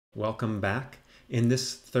Welcome back. In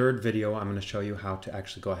this third video, I'm going to show you how to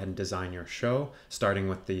actually go ahead and design your show, starting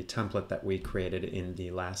with the template that we created in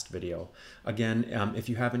the last video. Again, if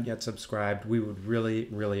you haven't yet subscribed, we would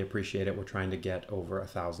really appreciate it. We're trying to get over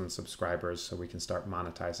 1,000 subscribers so we can start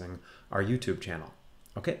monetizing our YouTube channel.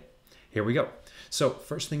 Okay, here we go. So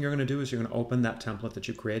first thing you're going to do is you're going to open that template that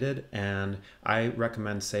you created, and I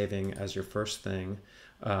recommend saving as your first thing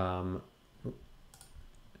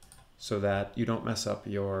so that you don't mess up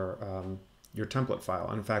your template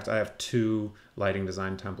file. In fact, I have two lighting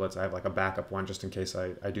design templates. I have like a backup one just in case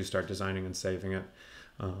I do start designing and saving it.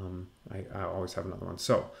 I always have another one.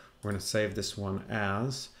 So we're gonna save this one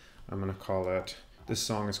as, I'm gonna call it, this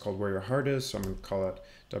song is called Where Your Heart Is, so I'm gonna call it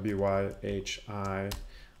WYHI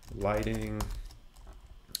lighting.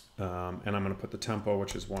 And I'm gonna put the tempo,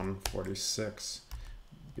 which is 146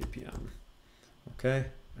 BPM. Okay,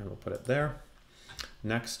 and we'll put it there.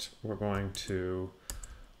 Next, we're going to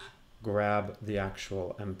grab the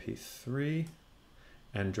actual MP3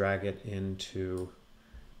 and drag it into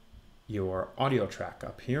your audio track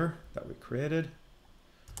up here that we created.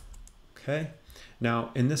 Okay. Now,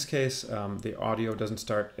 in this case, the audio doesn't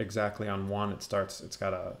start exactly on one. It's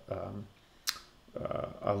got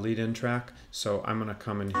a lead-in track. So I'm going to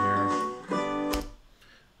come in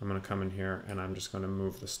here. And I'm just going to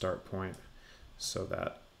move the start point so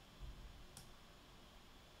that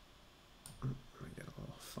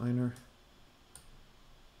finer,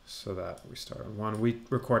 so that we start on one. We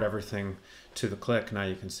record everything to the click. Now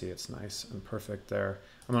you can see it's nice and perfect there.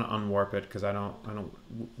 I'm going to unwarp it because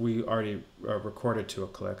we already recorded to a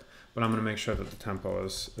click, but I'm going to make sure that the tempo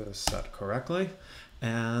is set correctly,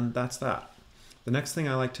 and that's that. The next thing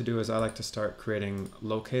I like to do is I like to start creating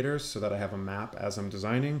locators so that I have a map as I'm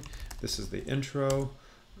designing. This is the intro.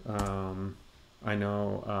 I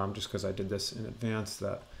know just because I did this in advance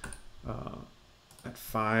that at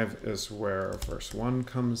 5 is where verse 1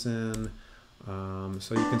 comes in.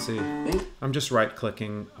 So you can see I'm just right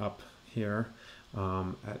clicking up here.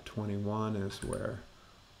 At 21 is where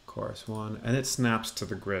chorus 1, and it snaps to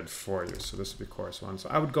the grid for you. So this would be chorus 1. So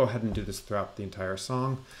I would go ahead and do this throughout the entire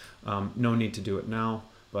song. No need to do it now,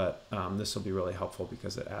 but this will be really helpful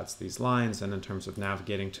because it adds these lines, and in terms of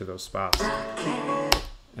navigating to those spots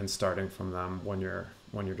and starting from them when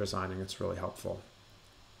you're designing, it's really helpful.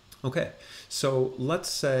 Okay, so let's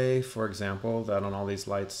say, for example, that on all these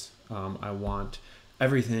lights, I want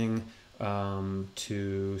everything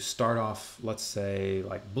to start off, let's say,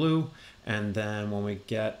 like blue, and then when we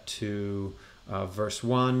get to verse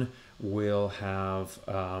 1, we'll have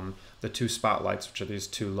the two spotlights, which are these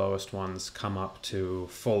two lowest ones, come up to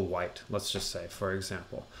full white, let's just say, for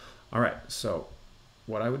example. All right, so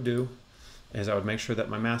what I would do is I would make sure that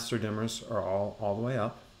my master dimmers are all the way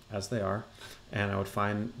up, as they are, and I would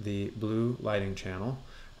find the blue lighting channel,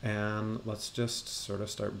 and let's just sort of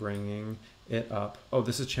start bringing it up. Oh,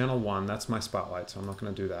 this is channel 1, that's my spotlight, so I'm not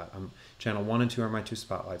going to do that. Channel 1 and 2 are my two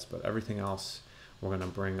spotlights, but everything else we're going to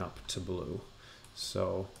bring up to blue.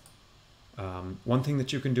 So one thing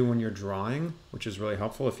that you can do when you're drawing, which is really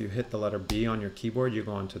helpful, if you hit the letter B on your keyboard, you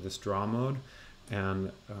go into this draw mode,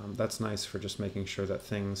 and that's nice for just making sure that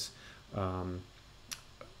things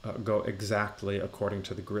go exactly according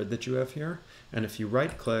to the grid that you have here. And if you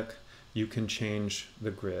right click, you can change the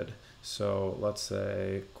grid. So let's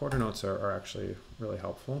say quarter notes are actually really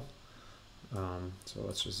helpful. So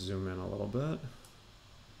let's just zoom in a little bit.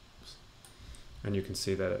 And you can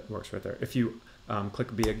see that it works right there. If you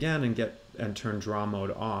click B again and turn draw mode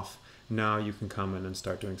off, now you can come in and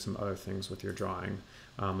start doing some other things with your drawing.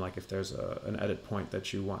 Like if there's an edit point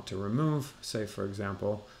that you want to remove, say for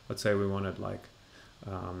example, let's say we wanted like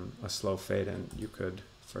a slow fade, and you could,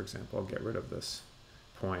 for example, get rid of this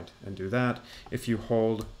point and do that. If you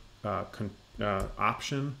hold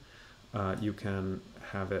option, you can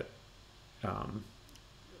have it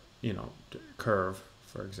curve,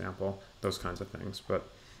 for example, those kinds of things. But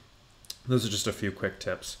those are just a few quick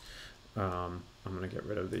tips. I'm going to get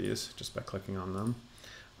rid of these just by clicking on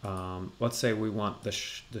them. Let's say we want the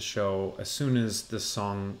show, as soon as this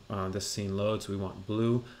song, this scene loads, we want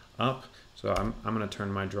blue up. So I'm going to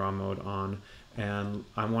turn my draw mode on, and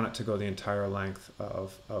I want it to go the entire length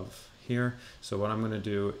of here. So what I'm going to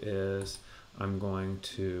do is I'm going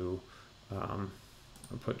to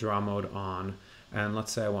put draw mode on, and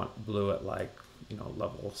let's say I want blue at like,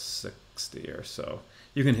 level 60 or so.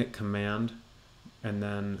 You can hit Command, and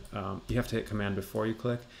then you have to hit Command before you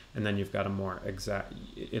click, and then you've got a more exact,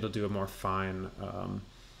 it'll do a more fine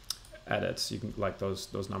edits. You can, like,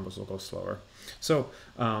 those numbers will go slower. So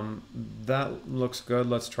that looks good.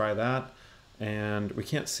 Let's try that. And we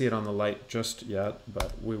can't see it on the light just yet,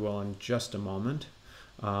 but we will in just a moment.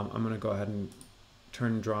 I'm going to go ahead and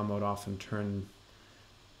turn draw mode off and turn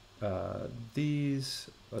these.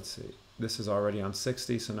 Let's see, this is already on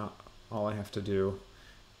 60, so now all I have to do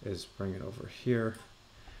is bring it over here,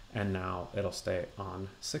 and now it'll stay on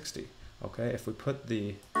 60. Okay, if we put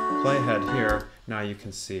the playhead here, now you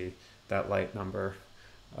can see that light number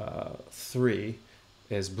 3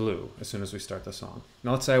 is blue as soon as we start the song.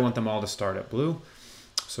 Now let's say I want them all to start at blue.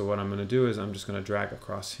 So what I'm going to do is I'm just going to drag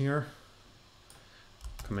across here,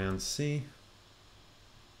 Command C.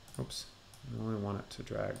 Oops, I only want it to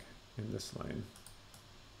drag in this lane.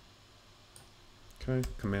 Okay,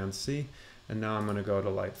 Command C, and now I'm going to go to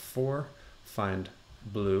light 4, find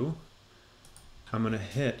blue. I'm going to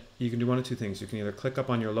hit, you can do one of two things. You can either click up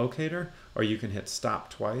on your locator, or you can hit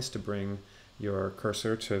stop twice to bring your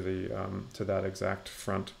cursor to the to that exact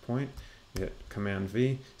front point. You hit Command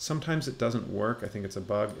V. Sometimes it doesn't work. I think it's a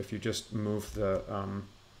bug. If you just move the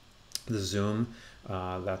zoom,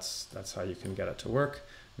 that's how you can get it to work.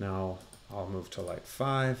 Now I'll move to light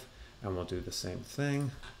 5, and we'll do the same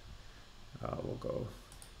thing. We'll go,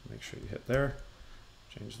 make sure you hit there,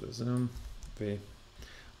 change the zoom, V.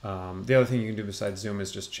 The other thing you can do besides zoom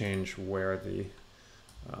is just change where the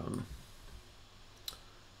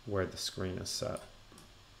screen is set.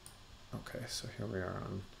 Okay, so here we are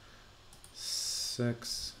on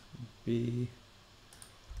 6B. See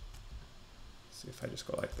if I just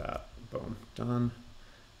go like that. Boom, done.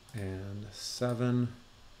 And 7.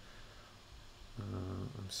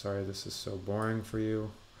 I'm sorry this is so boring for you.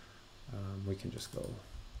 We can just go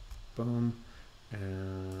boom,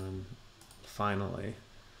 and finally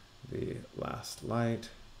the last light.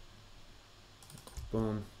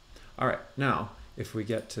 Boom. All right, now if we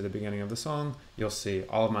get to the beginning of the song, you'll see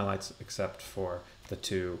all of my lights except for the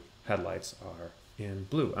 2 headlights are in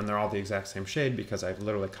blue, and they're all the exact same shade because I've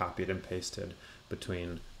literally copied and pasted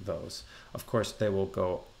between those. Of course, they will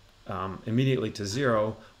go immediately to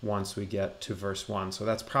 0 once we get to verse 1, so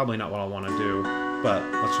that's probably not what I want to do, but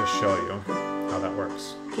let's just show you how that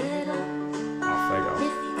works. Off they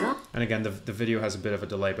go. And again, the video has a bit of a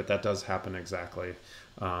delay, but that does happen exactly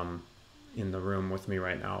in the room with me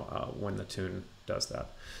right now when the tune does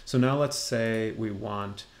that. So now let's say we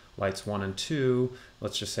want lights 1 and 2.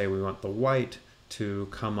 Let's just say we want the white to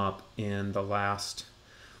come up in the last,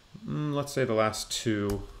 let's say the last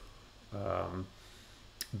 2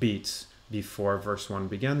 beats before verse 1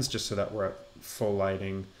 begins, just so that we're at full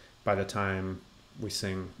lighting by the time we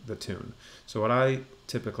sing the tune. So what I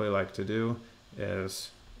typically like to do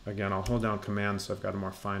is, again, I'll hold down Command so I've got a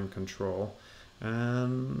more fine control,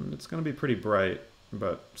 and it's going to be pretty bright,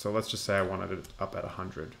 but so let's just say I wanted it up at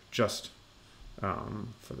 100, just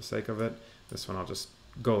for the sake of it. This one I'll just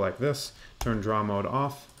go like this, turn draw mode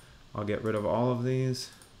off. I'll get rid of all of these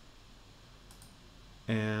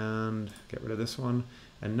and get rid of this one.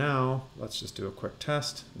 And now let's just do a quick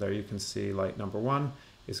test. There you can see light number 1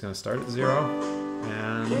 is going to start at 0,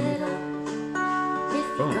 and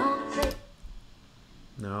boom.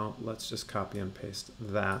 Now let's just copy and paste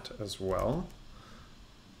that as well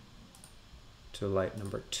to light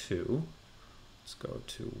number 2. Let's go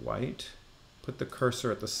to white. Put the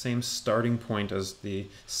cursor at the same starting point as the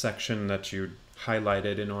section that you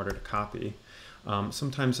highlighted in order to copy.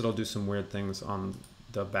 Sometimes it'll do some weird things on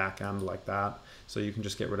the back end like that, so you can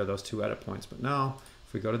just get rid of those 2 edit points. But now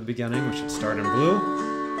if we go to the beginning, we should start in blue.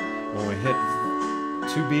 When we hit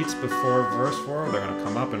 2 beats before verse 4, they're going to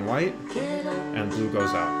come up in white, and blue goes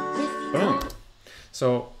out. Boom.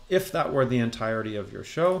 So if that were the entirety of your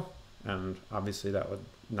show, and obviously that would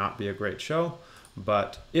not be a great show,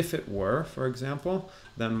 but if it were, for example,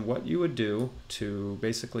 then what you would do to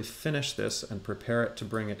basically finish this and prepare it to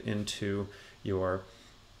bring it into your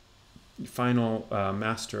final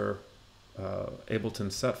master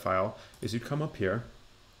Ableton set file is you'd come up here,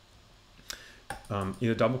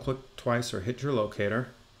 either double click twice or hit your locator.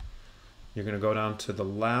 You're going to go down to the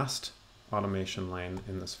last automation lane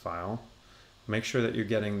in this file. Make sure that you're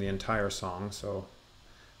getting the entire song, so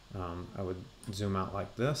I would zoom out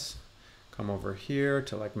like this. Come over here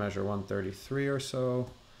to like measure 133 or so.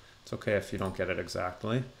 It's okay if you don't get it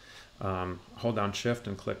exactly. Hold down Shift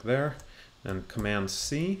and click there, then Command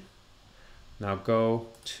C. Now go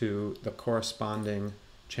to the corresponding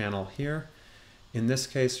channel here. In this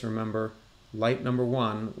case, remember, light number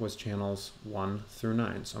 1 was channels 1 through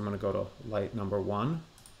 9. So I'm going to go to light number 1.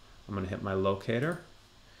 I'm going to hit my locator.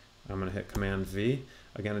 I'm going to hit Command V.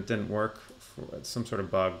 Again, it didn't work. It's some sort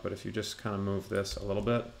of bug, but if you just kind of move this a little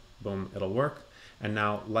bit, boom, it'll work. And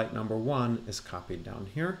now light number 1 is copied down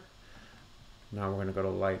here. Now we're going to go to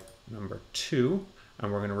light number 2,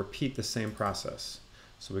 and we're going to repeat the same process.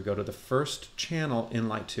 So we go to the first channel in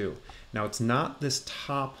Light 2. Now it's not this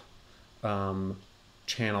top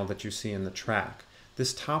channel that you see in the track.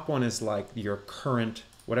 This top one is like your current,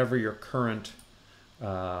 whatever your current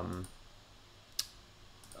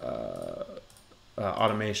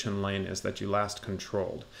automation lane is that you last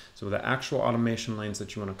controlled. So the actual automation lanes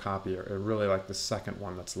that you want to copy are really like the second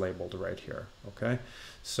one that's labeled right here. Okay,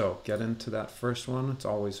 so get into that first one. It's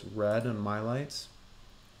always red in my lights.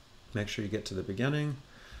 Make sure you get to the beginning.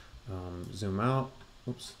 Zoom out.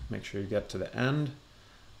 Oops. Make sure you get to the end.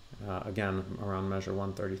 Again, around measure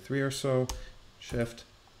 133 or so. Shift.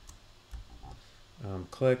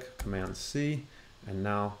 Click. Command C. And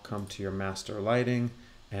now come to your master lighting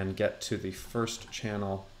and get to the first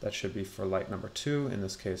channel that should be for light number 2. In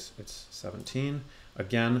this case, it's 17.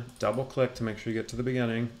 Again, double click to make sure you get to the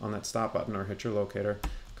beginning on that stop button or hit your locator.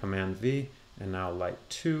 Command V, and now light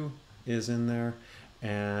 2 is in there.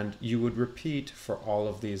 And you would repeat for all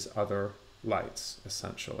of these other lights,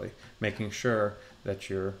 essentially, making sure that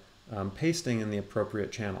you're pasting in the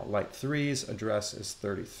appropriate channel. Light 3's address is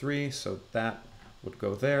 33, so that would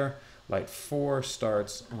go there. Light 4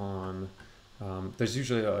 starts on, there's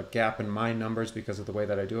usually a gap in my numbers because of the way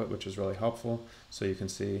that I do it, which is really helpful. So you can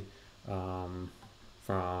see from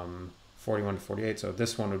 41 to 48. So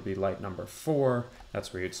this one would be light number 4.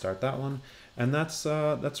 That's where you'd start that one. And that's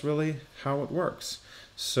really how it works.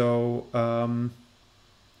 So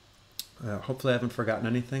hopefully I haven't forgotten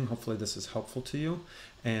anything. Hopefully this is helpful to you.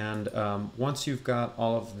 And once you've got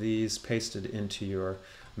all of these pasted into your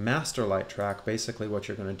master light track, basically what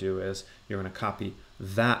you're going to do is you're going to copy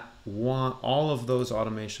that one, all of those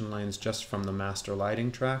automation lanes just from the master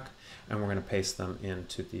lighting track, and we're going to paste them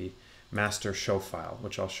into the master show file,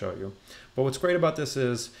 which I'll show you. But what's great about this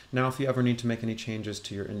is now if you ever need to make any changes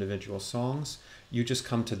to your individual songs, you just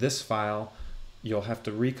come to this file. You'll have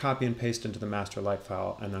to recopy and paste into the master light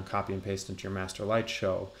file and then copy and paste into your master light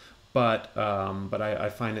show. But I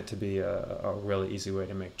find it to be a really easy way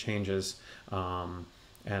to make changes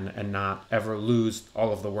and not ever lose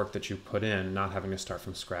all of the work that you put in, not having to start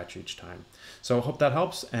from scratch each time. So I hope that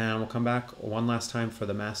helps, and we'll come back one last time for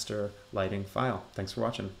the master lighting file. Thanks for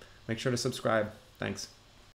watching. Make sure to subscribe. Thanks.